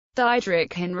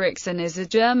Diederich Hinrichsen is a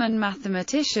German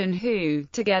mathematician who,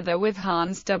 together with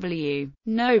Hans W.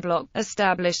 Knobloch,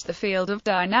 established the field of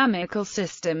dynamical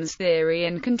systems theory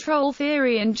and control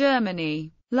theory in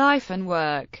Germany. Life and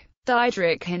work.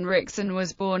 Diederich Hinrichsen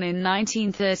was born in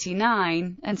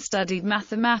 1939, and studied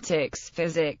mathematics,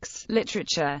 physics,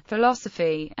 literature,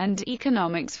 philosophy, and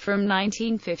economics from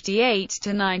 1958 to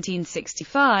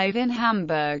 1965 in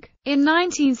Hamburg. In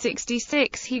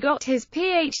 1966 he got his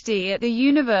PhD at the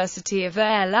University of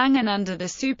Erlangen under the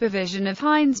supervision of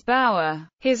Heinz Bauer.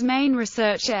 His main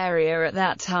research area at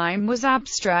that time was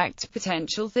abstract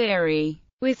potential theory,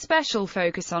 with special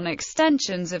focus on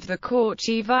extensions of the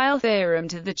Cauchy-Weil theorem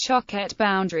to the Choquette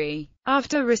boundary.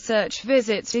 After research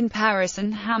visits in Paris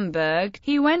and Hamburg,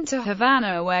 he went to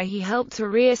Havana where he helped to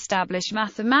re-establish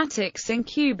mathematics in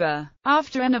Cuba.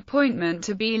 After an appointment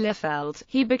to Bielefeld,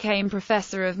 he became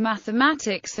professor of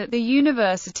mathematics at the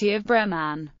University of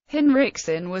Bremen.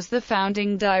 Hinrichsen was the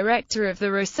founding director of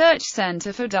the Research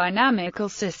Center for Dynamical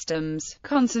Systems,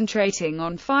 concentrating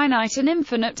on finite and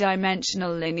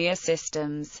infinite-dimensional linear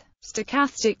systems,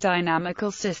 stochastic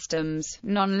dynamical systems,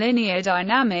 nonlinear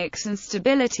dynamics and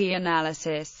stability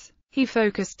analysis. He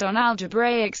focused on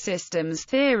algebraic systems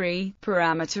theory,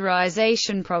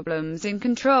 parameterization problems in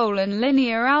control and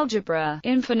linear algebra,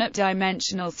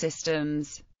 infinite-dimensional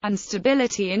systems, and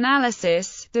stability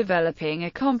analysis, developing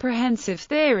a comprehensive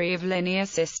theory of linear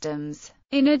systems.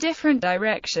 In a different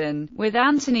direction, with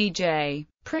Anthony J.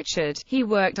 Pritchard, he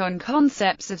worked on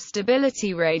concepts of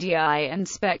stability radii and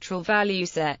spectral value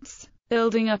sets,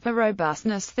 building up a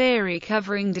robustness theory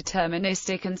covering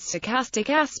deterministic and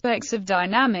stochastic aspects of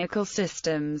dynamical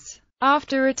systems.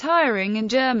 After retiring in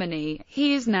Germany,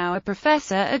 he is now a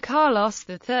professor at Carlos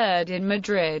III in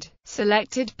Madrid.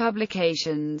 Selected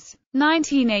publications.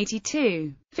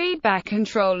 1982. Feedback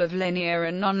Control of Linear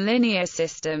and Nonlinear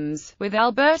Systems, with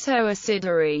Alberto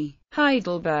Isidori.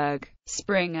 Heidelberg.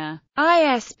 Springer.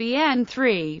 ISBN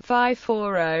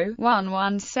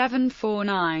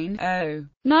 3-540-11749-0.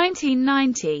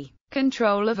 1990.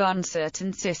 Control of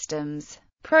Uncertain Systems.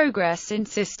 Progress in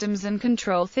Systems and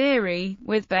Control Theory,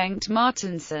 with Bengt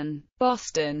Martensen.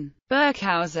 Boston.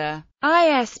 Birkhauser.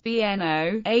 ISBN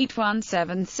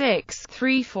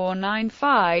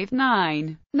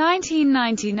 0-8176-34959-9.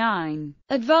 1999.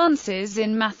 Advances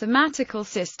in Mathematical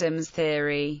Systems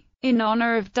Theory. In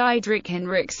honor of Diederich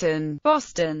Hinrichsen.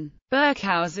 Boston.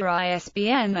 Birkhauser.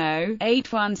 ISBN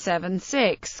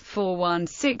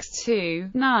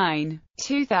 0-8176-4162-9.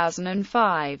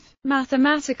 2005.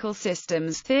 Mathematical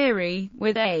Systems Theory,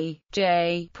 with A.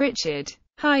 J. Pritchard.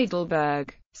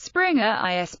 Heidelberg. Springer.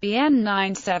 ISBN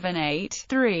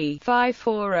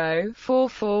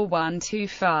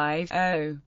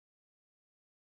 978-3-540-44125-0.